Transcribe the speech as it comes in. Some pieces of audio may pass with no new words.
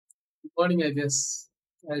Morning, I guess.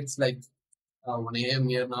 It's like 1 a.m.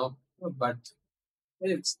 here now, but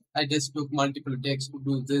I just took multiple takes to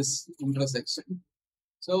do this intersection.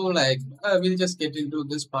 So, we'll just get into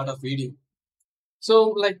this part of video.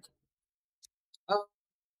 So, uh,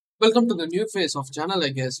 welcome to the new phase of channel, I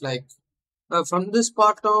guess. From this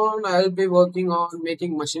part on, I'll be working on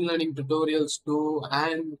making machine learning tutorials too,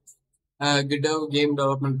 and GitHub game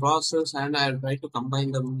development process, and I'll try to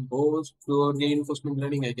combine them both to reinforcement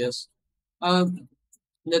learning, I guess. Um,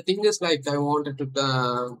 the thing is, I wanted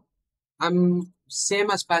to I'm same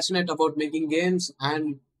as passionate about making games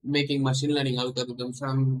and making machine learning algorithms.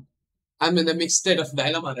 I'm in the mixed state of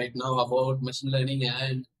dilemma right now about machine learning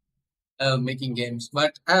and making games.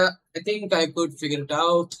 But I think I could figure it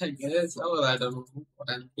out. I guess. Or I don't know what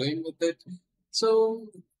I'm doing with it. So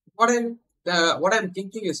what I'm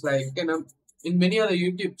thinking is in many other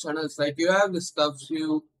YouTube channels, like you have the stuff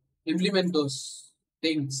you implement those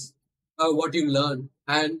things, what you learn,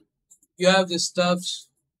 and you have the stuff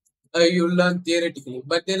you learn theoretically,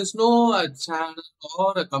 but there is no channel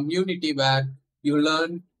or a community where you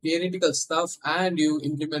learn theoretical stuff and you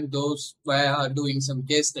implement those via doing some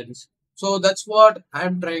case studies. So that's what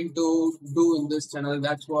I'm trying to do in this channel.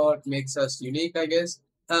 That's what makes us unique, I guess.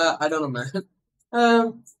 I don't know, man.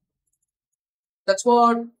 Um, that's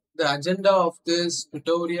what the agenda of this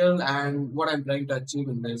tutorial and what I'm trying to achieve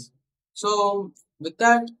in this. So with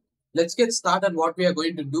that, let's get started what we are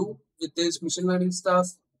going to do with this machine learning stuff.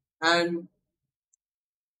 And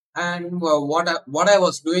what I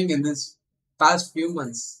was doing in this past few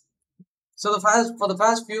months. So the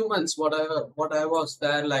past few months, what I was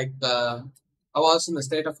there I was in a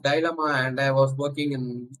state of dilemma, and I was working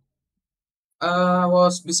in I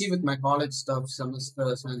was busy with my college stuff,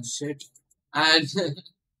 semesters and shit, and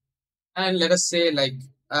and let us say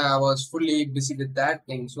I was fully busy with that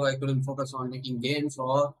thing, so I couldn't focus on making games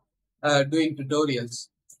or doing tutorials.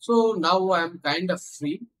 So now I'm kind of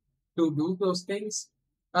free to do those things.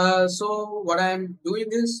 So what I'm doing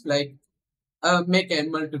is make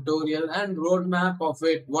an ML tutorial and roadmap of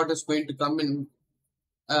it, what is going to come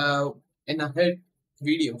uh, in ahead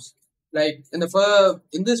videos. Like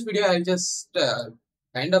in this video, I'll just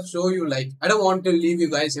kind of show you, I don't want to leave you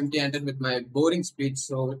guys empty-handed with my boring speech.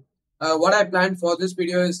 So what I planned for this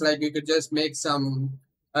video is we could just make some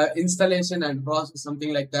installation and process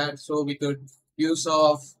something like that. So use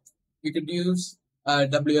of we could use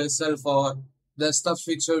WSL for the stuff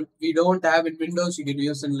which we don't have in Windows. You could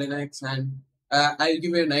use in Linux, and I'll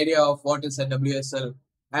give you an idea of what is a WSL,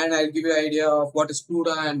 and I'll give you an idea of what is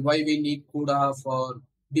CUDA and why we need CUDA for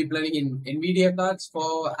deep learning in NVIDIA cards.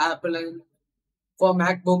 For Apple and for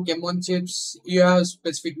MacBook M1 chips, you have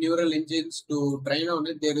specific neural engines to train on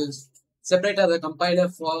it. There is separate other compiler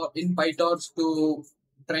for in PyTorch to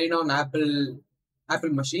train on Apple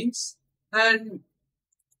machines. And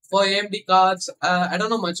for AMD cards, I don't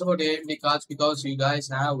know much about AMD cards because you guys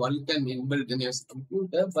have Vulkan inbuilt in your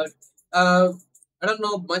computer, but I don't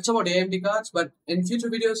know much about AMD cards. But in future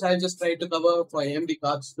videos, I'll just try to cover for AMD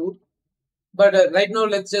cards too. But right now,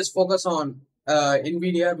 let's just focus on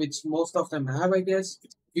NVIDIA, which most of them have, I guess.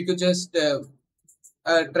 You could just try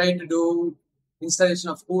to do installation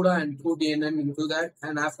of CUDA and put DNN into that.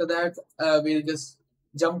 And after that, we'll just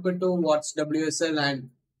jump into what's WSL and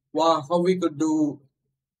how we could do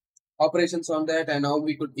operations on that, and how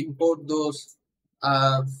we could import those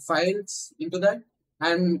files into that.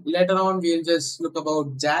 And later on, we'll just look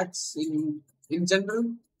about JAX in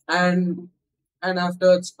general, and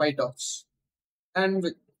afterwards PyTorch. And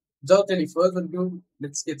without any further ado,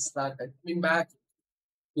 let's get started. Coming back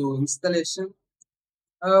to installation,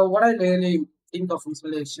 what I really think of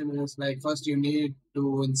installation is first you need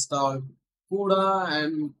to install CUDA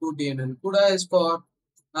and PutDNN. CUDA is for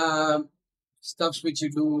uh, stuff which you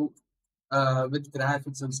do with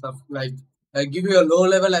graphics and stuff. Give you a low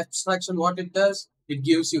level abstraction. What it does, it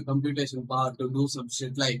gives you computation power to do some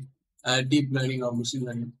shit like deep learning or machine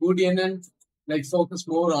learning. PutDNN focus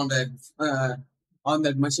more on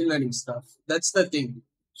that machine learning stuff. That's the thing.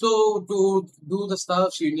 So to do the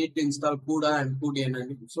stuff, you need to install CUDA and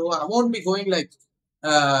PutDNN. So I won't be going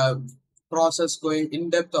uh, process going in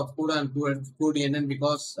depth of CUDA and PutDNN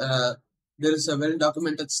because there is a well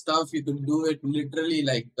documented stuff. You can do it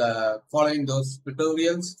literally following those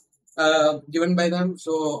tutorials given by them.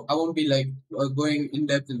 So I won't be going in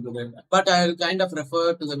depth into it, but I'll kind of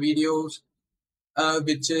refer to the videos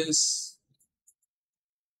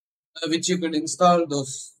which you can install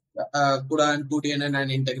those CUDA and PutDNN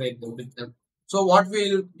and integrate them with them. So what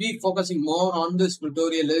we'll be focusing more on this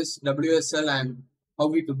tutorial is WSL and how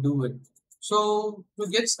we could do it. So to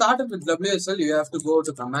get started with WSL, you have to go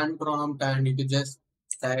to command prompt, and you can just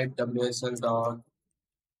type WSL dot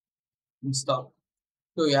install.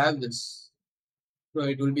 So you have this. So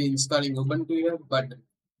it will be installing Ubuntu here. But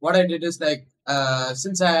what I did is like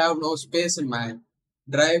since I have no space in my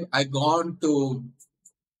drive, I gone to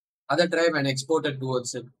other drive and exported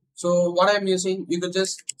towards it. So what I'm using, you could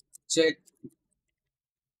just check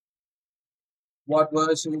what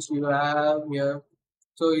versions you have here.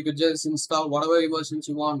 So you could just install whatever versions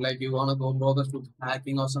you want. Like you want to go browser to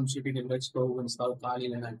hacking or some shit, you can just go install Kali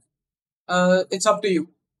Linux. It's up to you.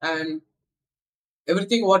 And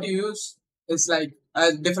everything what you use is like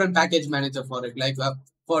a different package manager for it. Like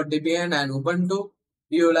for Debian and Ubuntu,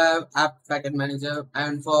 you will have app package manager,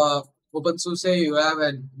 and for OpenSUSE, you have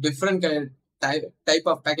a different type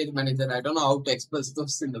of package manager. I don't know how to express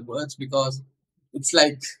those in the words because it's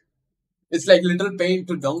like it's like little pain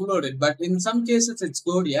to download it. But in some cases, it's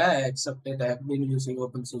good. Yeah, I accept it. I've been using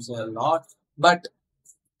OpenSUSE a lot, but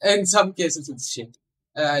in some cases, it's shit.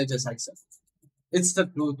 I just accept. It's the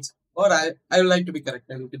truth. Or I would like to be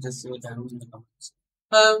corrected. You could just say it down in the comments.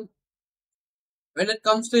 Um, when it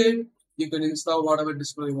comes to it, you can install whatever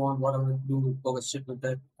display you want, whatever do over shit with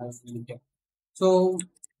that. As you can. So,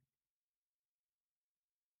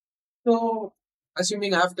 so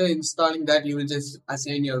assuming after installing that, you will just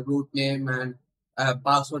assign your root name and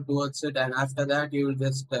password towards it, and after that, you will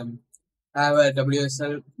just have a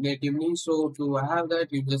WSL natively. So to have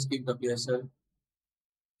that, you just give WSL.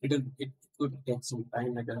 It could take some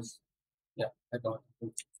time, I guess. Yeah, I thought.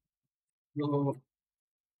 So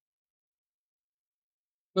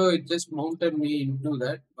So it just mounted me into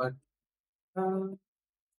that, but uh,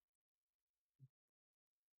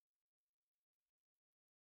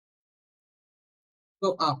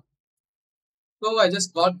 so so I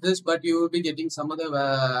just got this, but you will be getting some other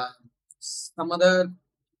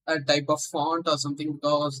type of font or something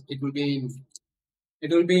because it will be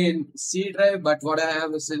in C drive, but what I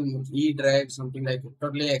have is in E drive, something like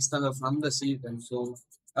totally external from the C drive. So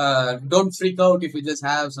don't freak out if you just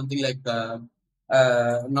have something like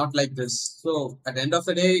not like this. So at the end of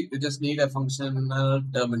the day, you just need a functional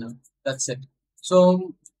terminal. That's it.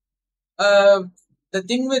 So Uh, the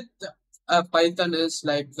thing with Python is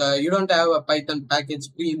like you don't have a Python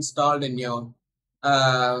package pre-installed in your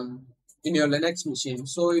Linux machine.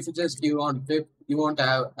 So if you just give on pip, you won't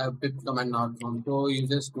have a pip command not one. So you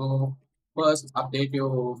just go first update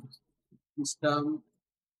your system.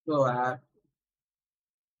 So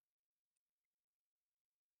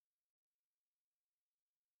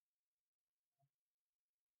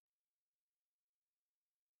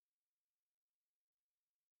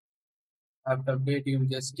after update, you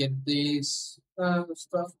just get these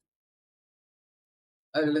stuff.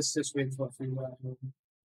 Let's just wait for a few hours.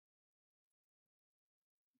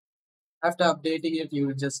 After updating it, you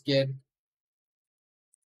will just get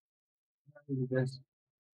you just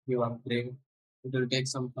you upgrade. It will take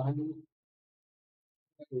some time.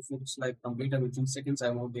 If it's like completed within seconds, I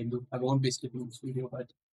won't be skipping this video. But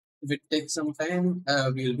if it takes some time,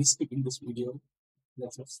 we'll be skipping this video.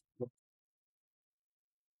 That's just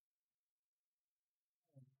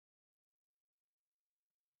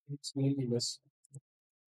it's really less.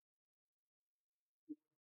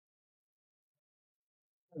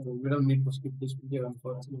 We don't need to skip this video,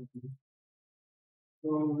 unfortunately. So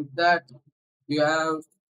with that, you have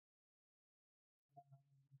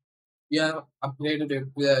you have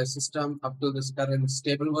upgraded the system up to this current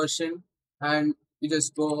stable version, and you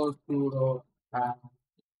just go to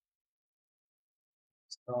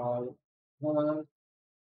install.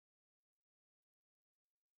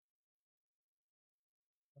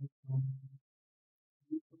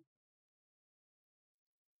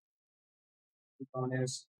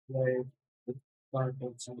 Honest, like, with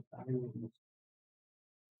context and time.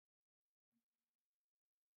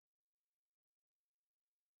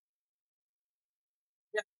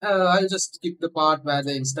 I'll just skip the part where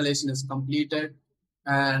the installation is completed,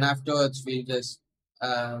 and afterwards we just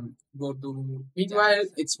go to. Meanwhile,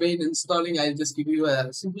 it's been installing. I'll just give you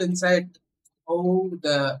a simple insight how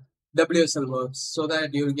the WSL works, so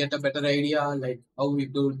that you'll get a better idea like how we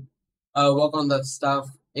could work on that stuff.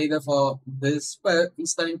 Either for this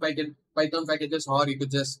installing Python packages, or you could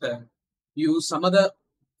just use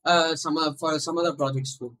for some other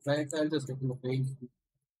projects too. Right? I'll just get the page.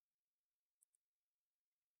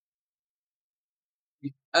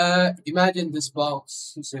 Imagine this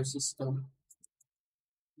box is your system.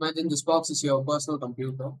 Imagine this box is your personal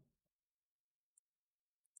computer.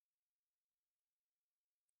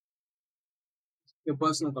 Your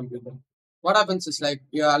personal computer. What happens is like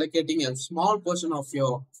you're allocating a small portion of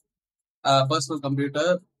your personal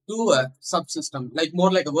computer to a subsystem, like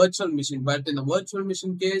more like a virtual machine. But in a virtual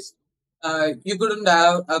machine case, you couldn't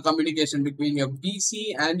have a communication between your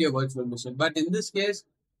PC and your virtual machine. But in this case,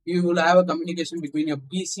 you will have a communication between your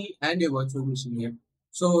PC and your virtual machine here.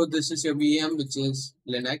 So this is your VM, which is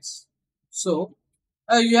Linux. So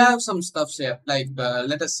you have some stuff here, like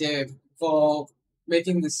let us say for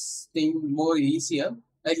making this thing more easier,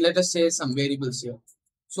 like let us say some variables here.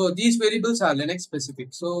 So these variables are Linux specific.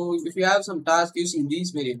 So if you have some task using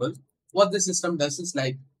these variables, what the system does is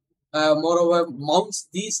like moreover mounts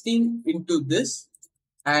these thing into this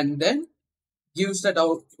and then gives that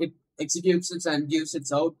out. It executes it and gives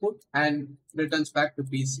its output and returns back to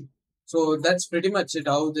PC. So that's pretty much it.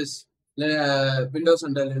 How this Windows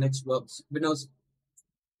under Linux works. Windows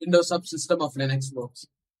subsystem of Linux works.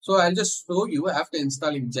 So I'll just show you after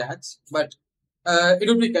installing JAX, but it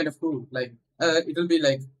will be kind of cool. Like it will be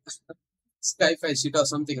like sci-fi shit or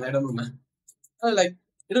something. I don't know, man. Like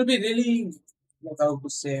it'll be really, like how to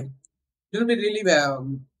say, it'll be really uh,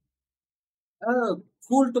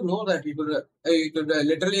 cool to know that you could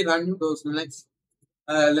literally run those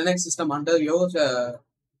Linux system under your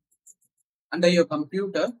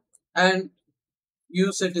computer and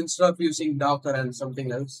use it instead of using Docker and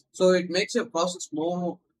something else. So it makes your process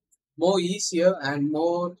more easier and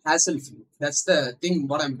more hassle free. That's the thing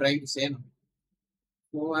what I'm trying to say now.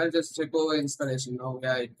 So I'll just check over installation now.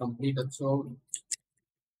 Yeah, it completed. So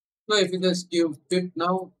if you just give pip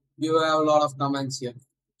now, you have a lot of commands here.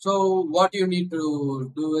 So what you need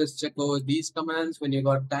to do is check over these commands when you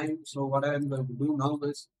got time. So what I'm going to do now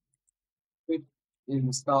is pip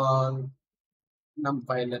install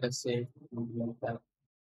numpy, let us say, something like that.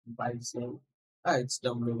 By say, it's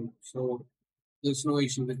downloading. So there's no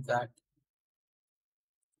issue with that.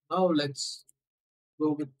 Now let's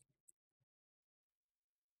go with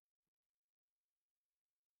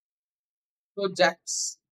so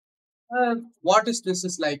JAX. What is this?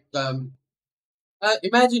 Is like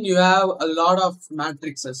imagine you have a lot of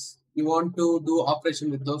matrices. You want to do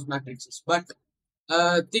operation with those matrices, but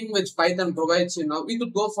thing which Python provides, we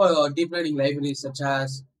could go for deep learning libraries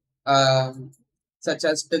um, such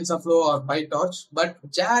as TensorFlow or PyTorch. But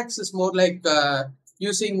JAX is more like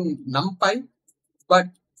using NumPy, but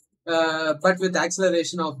with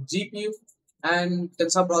acceleration of GPU and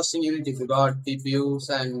tensor processing unit. If you got TPUs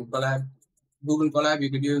and Google Colab,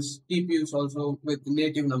 you could use TPUs also with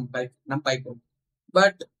native NumPy code.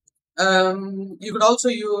 But you could also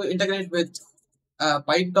integrate with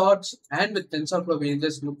PyTorch and with TensorFlow. We'll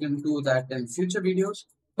just look into that in future videos.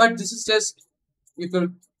 But this is just you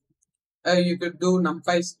could do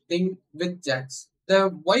NumPy's thing with JAX. The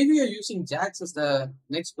why we are using JAX is the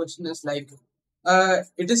next question is like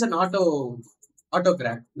it is an auto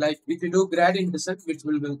grad. Like if you do grad in descent, which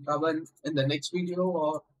we will cover in the next video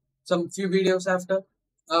or some few videos after,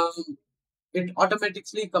 um, it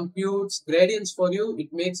automatically computes gradients for you.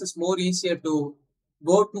 It makes it more easier to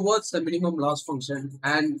go towards the minimum loss function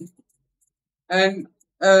and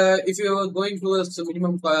if you're going towards the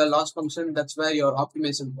minimum loss function, that's where your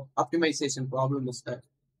optimization problem is there.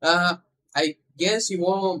 I guess you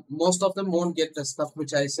won't, most of them won't get the stuff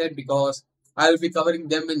which I said because I'll be covering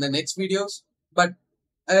them in the next videos. But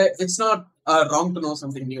it's not wrong to know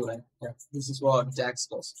something new, right? Yeah, this is what JAX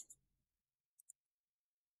does.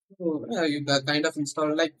 So you kind of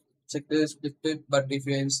install like check this, but if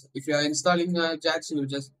you are installing JAX, you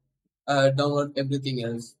just download everything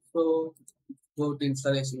else. So go to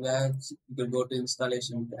installation apps, you can go to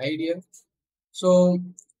installation idea. So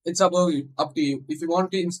it's up to you. If you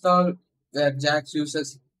want to install that JAX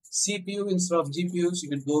uses CPU instead of GPUs, you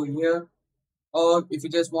can go here. Or if you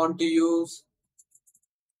just want to use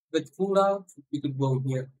with CUDA, you could go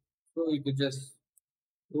here. So you could just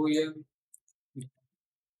go here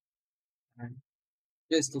and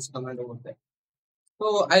paste this command over there.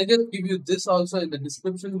 So I'll just give you this also in the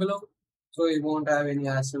description below. So you won't have any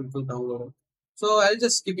hassle to download it. So I'll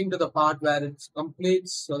just skipping to the part where it's complete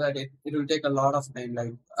so that it will take a lot of time.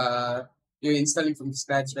 Like you're installing from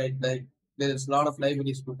scratch, right? Like there's a lot of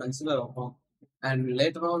libraries to consider upon. And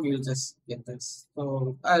later on you'll just get this.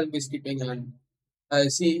 So I'll be skipping and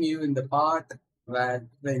seeing you in the part where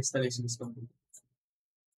the installation is complete.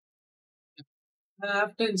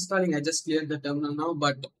 After installing, I just cleared the terminal now,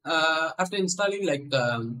 but after installing, like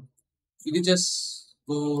you can just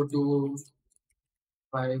go to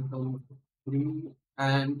Python 3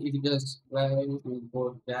 and you can just try to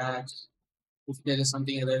import JAX. If there is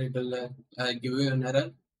something error, it will give you an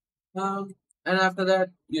error. And after that,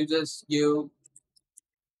 you just give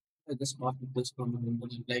I just mark it this component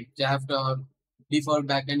like Java or default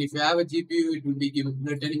backend. If you have a GPU, it will be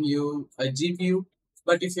returning you a GPU.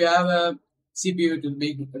 But if you have a CPU, it will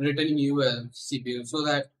be returning you a CPU. So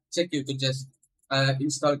that check you could just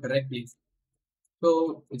installed correctly.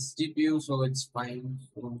 So it's GPU, so it's fine.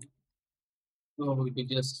 So we can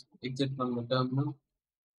just exit from the terminal.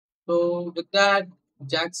 So with that,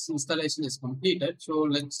 JAX installation is completed. So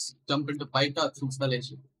let's jump into PyTorch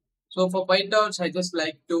installation. So for PyTorch, I just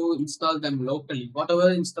like to install them locally. Whatever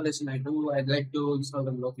installation I do, I'd like to install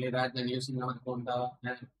them locally rather than using our Conda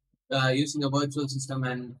and using a virtual system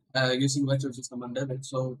and using virtual system under it.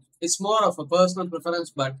 So it's more of a personal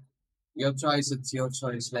preference, but your choice, it's your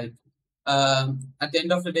choice. Like at the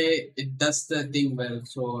end of the day, it does the thing well.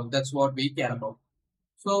 So that's what we care about.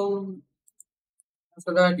 So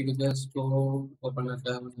after that, you can just go open a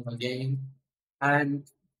terminal again. And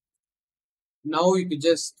now you can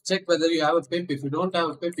just check whether you have a pip. If you don't have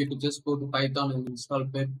a pip, you can just go to Python and install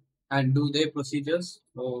pip and do their procedures.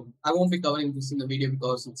 So I won't be covering this in the video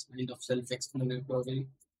because it's kind of self-explanatory.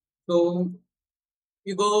 So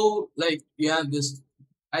you go like you have this.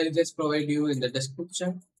 I'll just provide you in the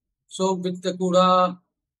description. So with the CUDA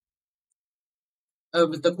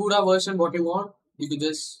version, what you want, you could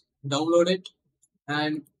just download it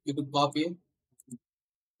and you could copy it,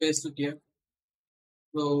 paste it here.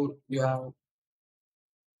 So you have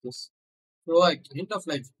this. So I kind of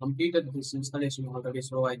like completed this installation already.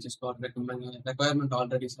 So I just got requirement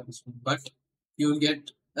already satisfied. But you'll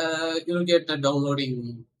get a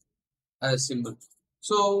downloading symbol.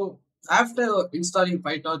 So after installing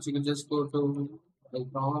PyTorch, you can just go to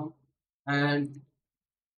Python and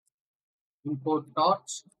import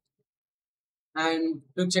torch and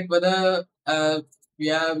to check whether we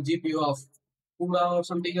have GPU of CUDA or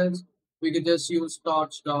something else. We could just use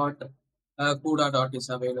torch dot CUDA dot is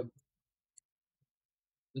available.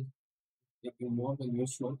 It's taking more than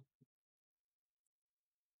usual.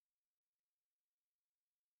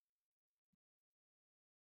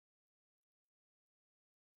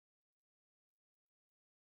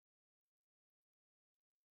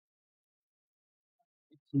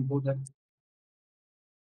 It's important.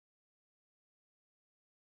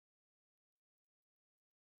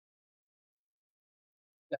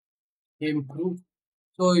 Came through.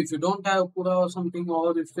 So if you don't have CUDA or something,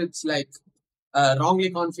 or if it's like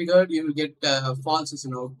wrongly configured, you will get false as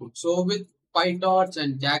an output. So with PyTorch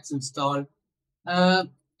and JAX installed, uh,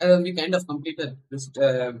 we kind of completed this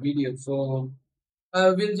video. So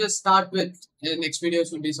we'll just start with next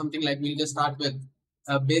videos will be something like we'll just start with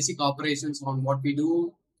basic operations on what we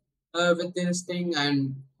do with this thing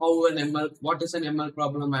and how an ML, what is an ML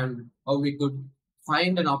problem and how we could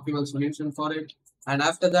find an optimal solution for it. And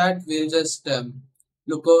after that, we'll just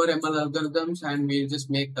look over ML algorithms and we'll just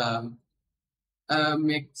make some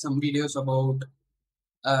videos about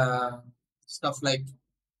uh, stuff like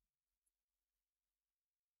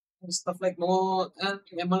more ML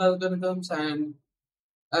algorithms and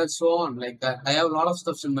so on. Like I have a lot of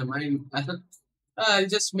stuff in my mind. I'll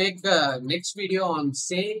just make a next video on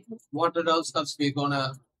say what are all stuffs we're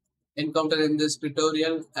gonna encounter in this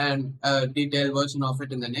tutorial and a detailed version of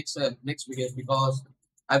it in the next video because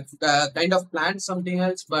I've kind of planned something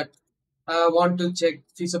else, but I want to check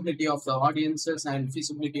feasibility of the audiences and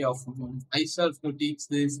feasibility of myself to teach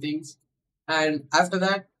these things. And after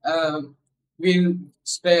that, we'll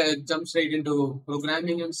jump straight into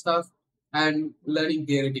programming and stuff and learning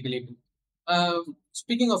theoretically.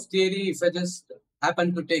 Speaking of theory, if I just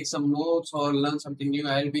happen to take some notes or learn something new,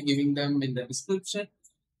 I'll be giving them in the description.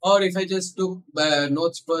 Or if I just took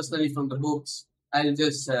notes personally from the books, I'll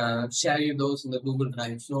just share you those in the Google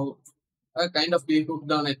Drive. So kind of be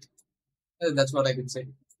hooked on it. That's what I can say.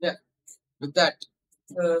 Yeah, with that,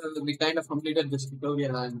 we kind of completed this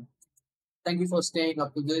tutorial and thank you for staying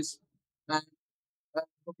up to this. And I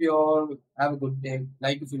hope you all have a good day.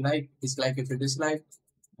 Like if you like, dislike if you dislike,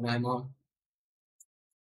 and I'm on.